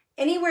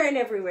 Anywhere and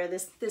everywhere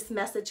this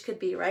message could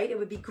be, right? It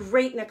would be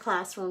great in a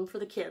classroom for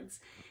the kids.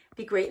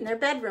 Be great in their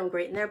bedroom,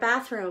 great in their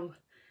bathroom,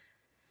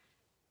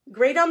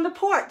 great on the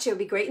porch. It would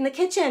be great in the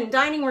kitchen,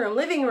 dining room,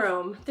 living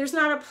room. There's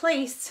not a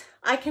place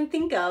I can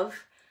think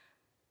of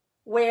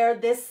where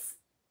this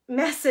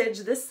message,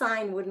 this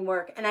sign wouldn't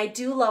work. And I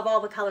do love all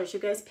the colors. You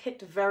guys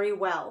picked very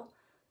well.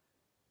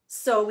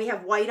 So we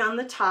have white on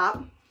the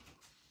top.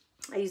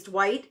 I used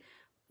white.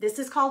 This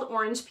is called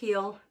orange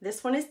peel.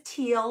 This one is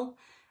teal.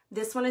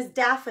 This one is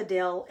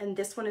daffodil. And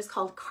this one is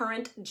called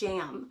currant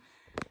jam.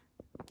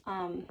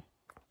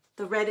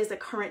 The red is a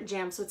currant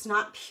jam, so it's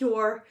not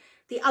pure.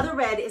 The other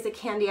red is a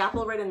candy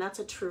apple red, and that's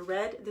a true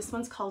red. This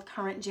one's called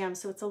currant jam,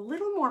 so it's a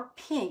little more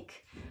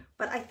pink,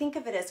 but I think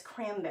of it as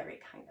cranberry,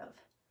 kind of.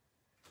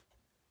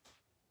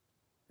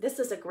 This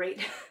is a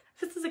great,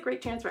 this is a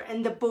great transfer.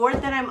 And the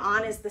board that I'm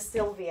on is the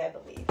Sylvie, I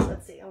believe.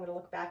 Let's see, I'm gonna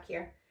look back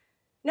here.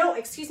 No,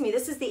 excuse me,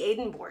 this is the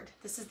Aiden board.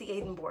 This is the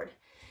Aiden board.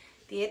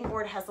 The Aiden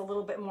board has a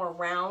little bit more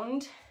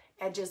round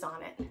edges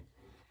on it.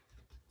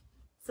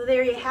 So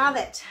there you have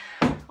it.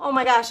 Oh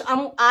my gosh,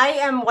 I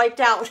am wiped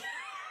out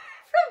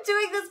from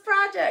doing this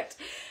project.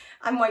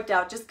 I'm wiped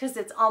out just because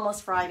it's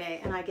almost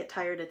Friday and I get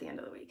tired at the end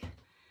of the week.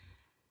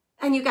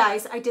 And you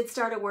guys, I did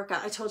start a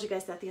workout. I told you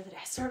guys that the other day.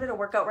 I started a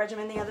workout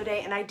regimen the other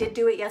day, and I did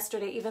do it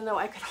yesterday, even though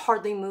I could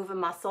hardly move a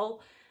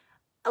muscle.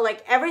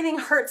 Like, everything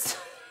hurts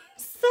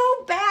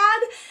so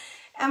bad.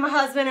 And my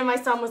husband and my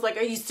son was like,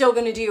 are you still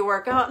gonna do your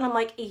workout? And I'm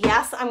like,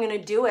 yes, I'm gonna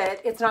do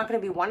it. It's not gonna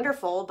be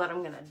wonderful, but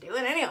I'm gonna do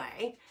it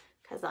anyway,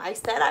 because I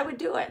said I would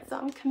do it, so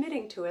I'm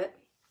committing to it.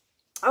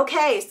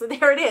 Okay, so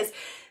there it is.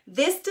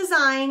 This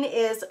design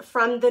is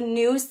from the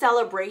new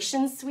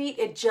Celebration Suite.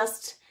 It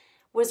just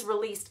was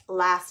released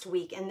last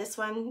week, and this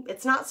one,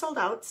 it's not sold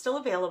out, it's still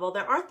available.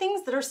 There are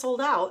things that are sold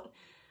out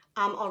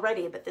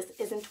already, but this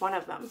isn't one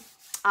of them.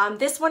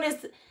 This one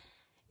is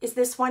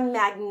this one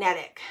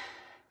magnetic?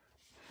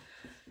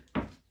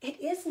 It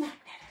is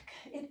magnetic.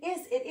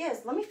 It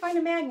is. Let me find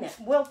a magnet.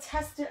 We'll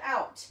test it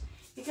out,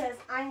 because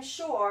I'm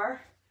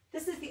sure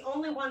this is the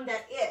only one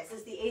that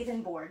is the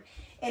Aiden board.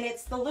 And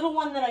it's the little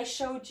one that I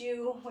showed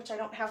you, which I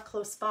don't have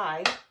close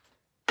by.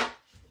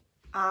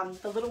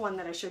 The little one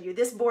that I showed you.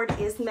 This board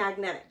is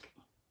magnetic.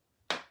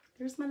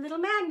 There's my little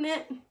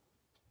magnet.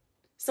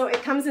 So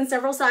it comes in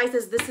several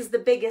sizes. This is the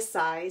biggest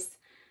size,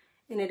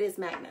 and it is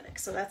magnetic.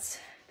 So that's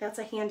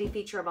a handy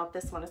feature about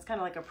this one. It's kind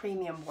of like a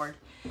premium board.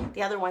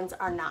 The other ones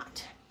are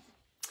not.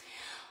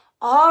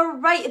 All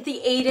right,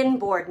 the Aiden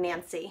board,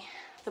 Nancy.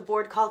 The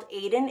board called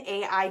Aiden,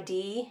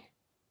 A-I-D-E-N?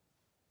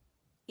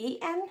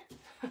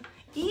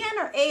 E-N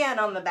or A-N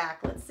on the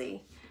back? Let's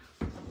see.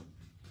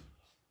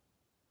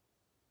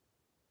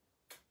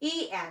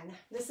 E-N.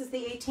 This is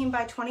the 18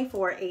 by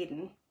 24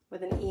 Aiden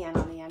with an E-N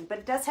on the end, but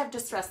it does have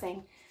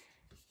distressing.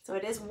 So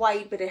it is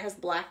white, but it has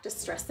black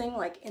distressing,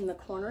 like in the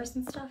corners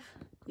and stuff.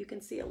 You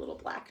can see a little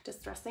black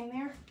distressing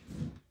there.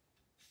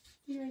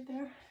 See right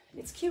there?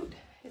 It's cute.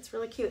 It's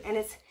really cute, and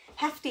it's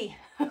hefty.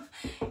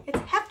 It's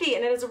hefty,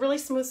 and it is a really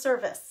smooth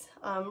surface.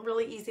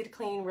 Really easy to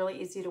clean,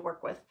 really easy to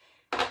work with.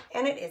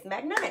 And it is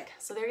magnetic.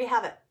 So there you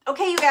have it.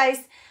 Okay, you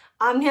guys.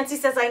 Nancy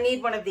says, I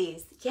need one of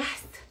these.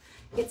 Yes.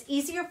 It's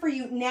easier for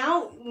you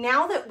now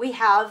that we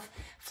have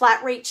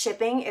flat rate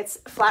shipping.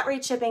 Flat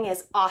rate shipping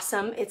is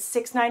awesome. It's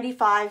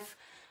 $6.95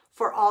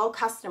 for all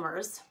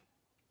customers.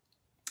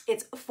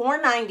 It's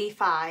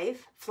 $4.95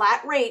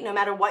 flat rate, no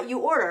matter what you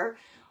order.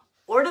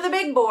 Order the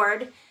big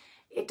board.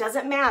 It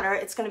doesn't matter.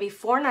 It's going to be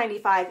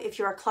 $4.95 if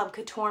you're a Club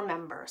Couture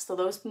member. So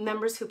those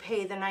members who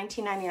pay the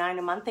 $19.99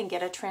 a month and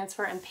get a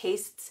transfer and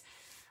pastes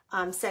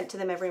sent to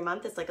them every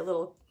month. It's like a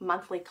little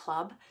monthly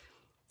club.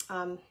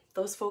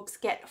 Those folks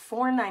get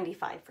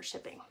 $4.95 for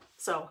shipping.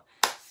 So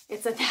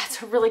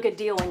that's a really good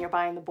deal when you're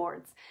buying the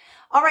boards.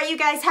 All right, you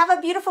guys, have a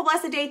beautiful,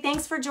 blessed day.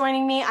 Thanks for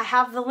joining me. I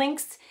have the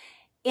links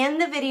in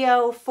the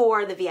video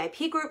for the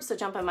VIP group, so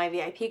jump in my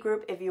VIP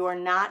group. If you are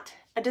not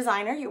a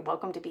designer, you're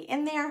welcome to be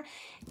in there.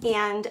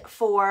 And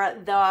for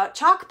the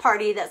chalk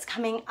party that's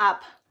coming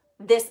up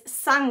this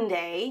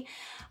Sunday,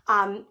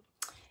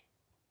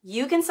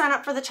 you can sign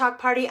up for the chalk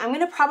party. I'm going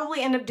to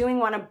probably end up doing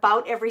one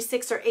about every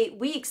 6 or 8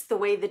 weeks the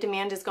way the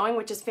demand is going,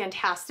 which is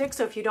fantastic.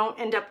 So if you don't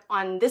end up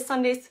on this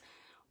Sunday's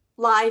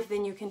live,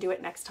 then you can do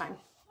it next time.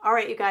 All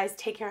right, you guys,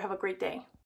 take care. Have a great day.